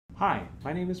Hi,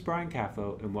 my name is Brian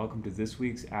Caffo, and welcome to this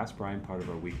week's Ask Brian, part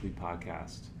of our weekly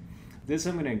podcast.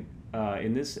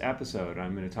 In this episode,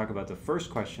 I'm going to talk about the first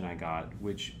question I got,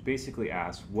 which basically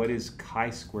asks, what is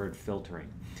ChiSquared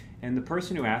filtering? And the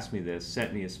person who asked me this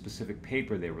sent me a specific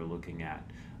paper they were looking at.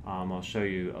 I'll show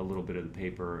you a little bit of the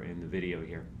paper in the video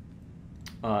here.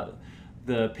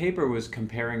 The paper was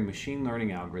comparing machine learning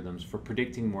algorithms for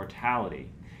predicting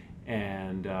mortality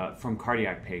and from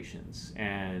cardiac patients.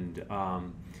 And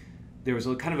there was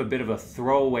kind of a bit of a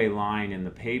throwaway line in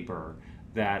the paper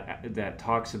that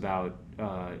talks about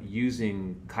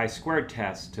using chi-squared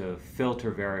tests to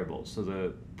filter variables. So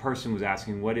the person was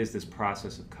asking, what is this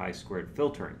process of chi-squared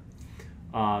filtering?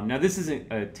 Now this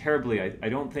isn't I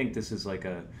don't think this is like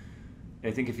I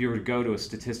think if you were to go to a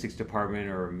statistics department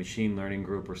or a machine learning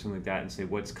group or something like that and say,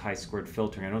 what's chi-squared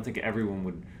filtering? I don't think everyone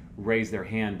would raise their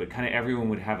hand, but kind of everyone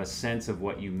would have a sense of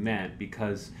what you meant,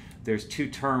 because there's two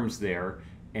terms there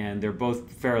and they're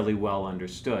both fairly well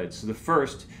understood. So the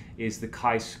first is the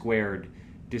chi-squared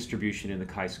distribution in the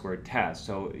chi-squared test.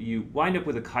 So you wind up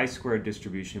with a chi-squared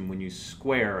distribution when you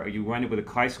square, or you wind up with a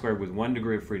chi-squared with 1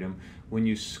 degree of freedom when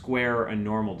you square a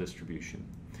normal distribution.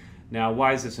 Now,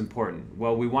 why is this important?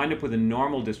 Well, we wind up with a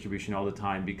normal distribution all the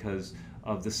time because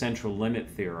of the central limit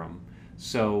theorem.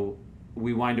 So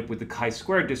we wind up with the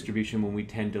chi-squared distribution when we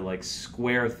tend to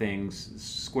square things,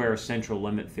 square central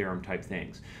limit theorem type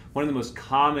things. One of the most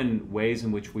common ways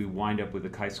in which we wind up with a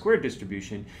chi-squared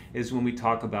distribution is when we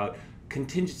talk about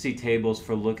contingency tables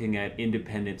for looking at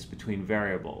independence between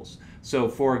variables. So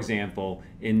for example,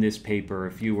 in this paper,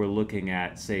 if you were looking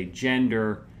at, say,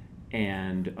 gender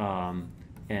and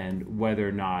whether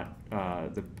or not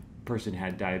the person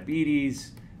had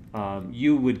diabetes,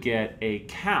 you would get a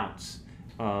counts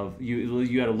of,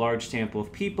 you had a large sample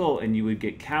of people and you would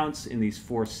get counts in these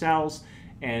 4 cells.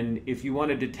 And if you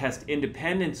wanted to test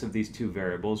independence of these 2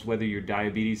 variables, whether your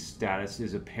diabetes status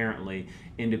is apparently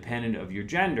independent of your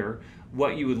gender,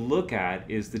 what you would look at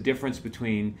is the difference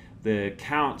between the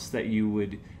counts that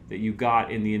you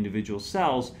got in the individual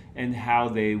cells and how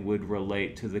they would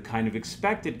relate to the kind of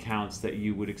expected counts that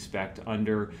you would expect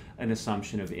under an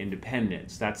assumption of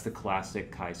independence. That's the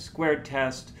classic chi-squared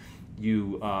test.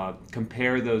 You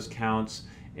compare those counts,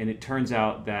 and it turns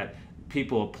out that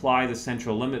people apply the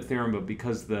central limit theorem, but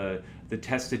because the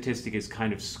test statistic is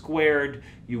kind of squared,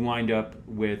 you wind up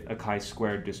with a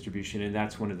chi-squared distribution, and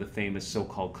that's one of the famous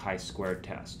so-called chi-squared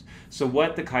tests. So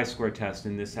what the chi-squared test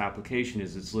in this application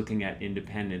is, it's looking at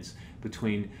independence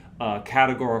between a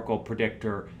categorical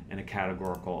predictor and a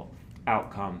categorical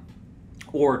outcome,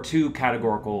 or 2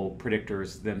 categorical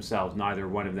predictors themselves, neither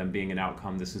one of them being an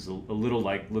outcome. This is a little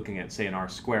like looking at, say, an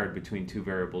R-squared between 2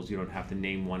 variables. You don't have to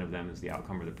name one of them as the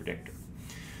outcome or the predictor.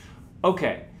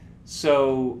 Okay,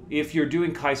 so if you're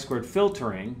doing chi-squared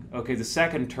filtering, okay, the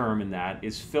second term in that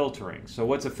is filtering. So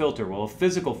what's a filter? Well, a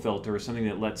physical filter is something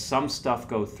that lets some stuff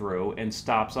go through and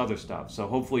stops other stuff. So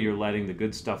hopefully you're letting the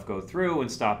good stuff go through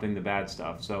and stopping the bad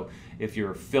stuff. So if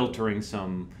you're filtering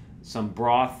some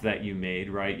broth that you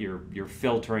made, right, you're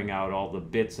filtering out all the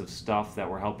bits of stuff that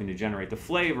were helping to generate the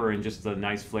flavor, and just the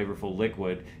nice flavorful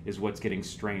liquid is what's getting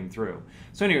strained through.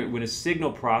 So anyway, when a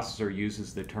signal processor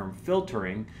uses the term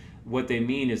filtering, what they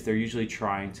mean is they're usually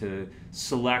trying to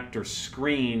select or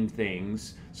screen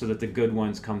things so that the good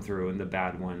ones come through and the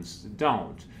bad ones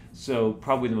don't. So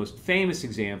probably the most famous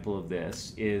example of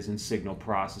this is in signal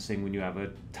processing, when you have a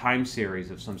time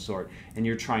series of some sort and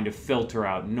you're trying to filter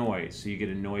out noise. So you get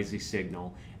a noisy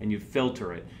signal and you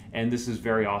filter it. And this is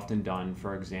very often done,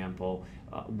 for example,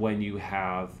 when you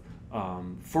have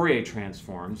Fourier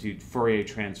transforms. You Fourier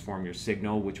transform your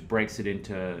signal, which breaks it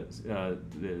into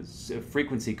the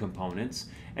frequency components,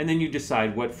 and then you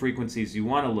decide what frequencies you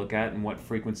want to look at and what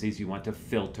frequencies you want to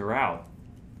filter out.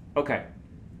 Okay.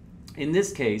 In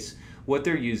this case, what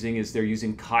they're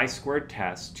using chi-squared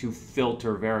tests to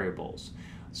filter variables.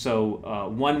 So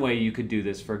one way you could do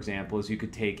this, for example, is you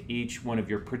could take each one of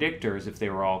your predictors, if they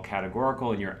were all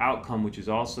categorical, and your outcome, which is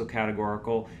also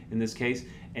categorical in this case,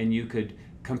 and you could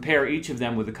compare each of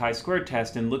them with a chi-squared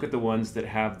test and look at the ones that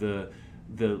have the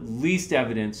least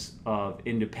evidence of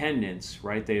independence,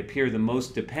 right? They appear the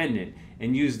most dependent,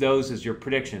 and use those as your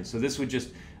prediction. So this would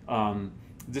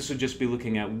just be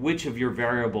looking at which of your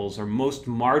variables are most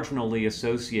marginally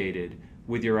associated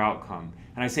with your outcome.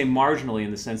 And I say marginally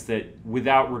in the sense that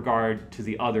without regard to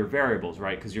the other variables,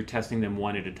 right? Because you're testing them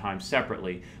one at a time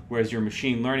separately, whereas your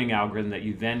machine learning algorithm that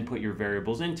you then put your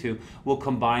variables into will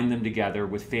combine them together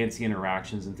with fancy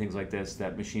interactions and things like this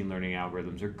that machine learning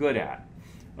algorithms are good at.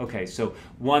 Okay, so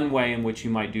one way in which you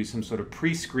might do some sort of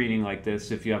pre-screening like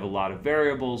this, if you have a lot of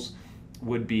variables,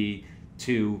 would be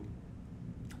to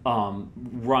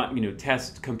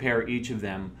compare each of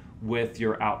them with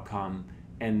your outcome,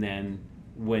 and then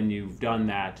when you've done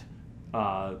that,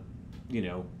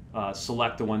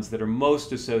 select the ones that are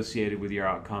most associated with your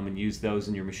outcome and use those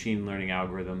in your machine learning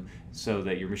algorithm so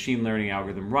that your machine learning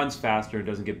algorithm runs faster and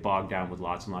doesn't get bogged down with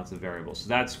lots and lots of variables. So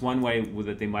that's one way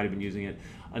that they might have been using it.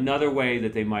 Another way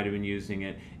that they might have been using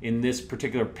it in this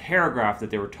particular paragraph that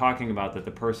they were talking about that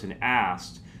the person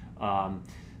asked,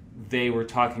 they were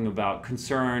talking about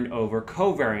concern over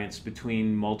covariance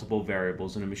between multiple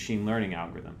variables in a machine learning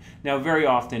algorithm. Now, very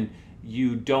often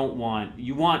you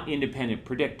want independent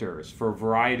predictors for a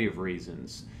variety of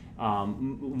reasons.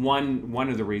 One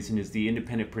of the reasons is the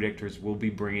independent predictors will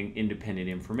be bringing independent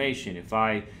information. If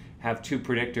I have two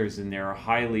predictors and they're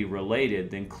highly related,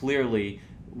 then clearly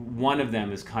one of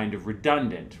them is kind of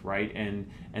redundant, right? And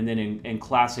then in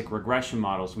classic regression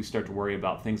models, we start to worry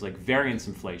about things like variance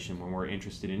inflation when we're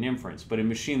interested in inference. But in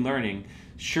machine learning,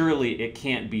 surely it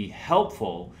can't be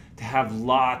helpful to have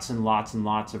lots and lots and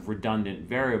lots of redundant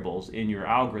variables in your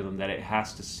algorithm that it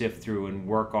has to sift through and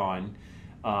work on.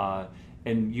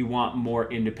 And you want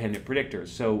more independent predictors.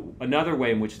 So another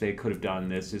way in which they could have done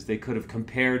this is they could have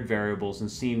compared variables and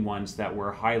seen ones that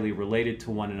were highly related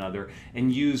to one another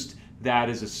and used that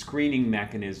as a screening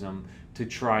mechanism to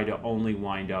try to only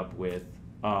wind up with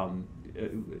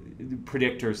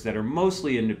predictors that are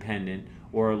mostly independent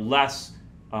or less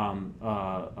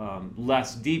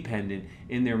dependent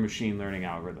in their machine learning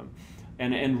algorithm.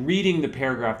 And reading the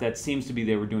paragraph, that seems to be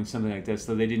they were doing something like this,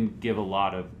 so they didn't give a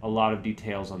lot of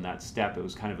details on that step. It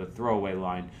was kind of a throwaway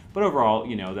line. But overall,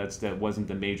 that wasn't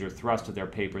the major thrust of their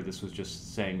paper. This was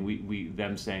just saying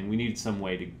them saying we needed some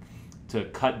way to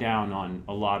cut down on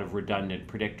a lot of redundant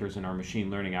predictors in our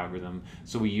machine learning algorithm,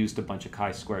 so we used a bunch of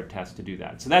ChiSquared tests to do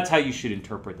that. So that's how you should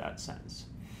interpret that sentence.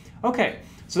 Okay,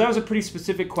 so that was a pretty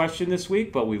specific question this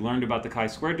week, but we learned about the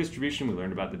chi-square distribution, we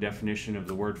learned about the definition of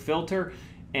the word filter,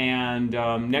 and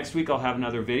next week I'll have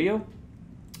another video.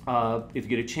 If you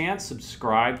get a chance,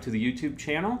 subscribe to the YouTube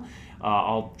channel.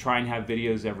 I'll try and have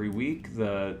videos every week.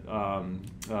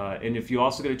 And if you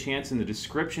also get a chance, in the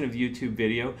description of the YouTube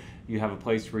video, you have a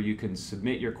place where you can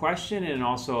submit your question and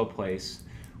also a place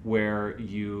where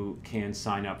you can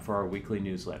sign up for our weekly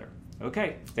newsletter.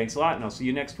 Okay, thanks a lot, and I'll see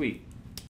you next week.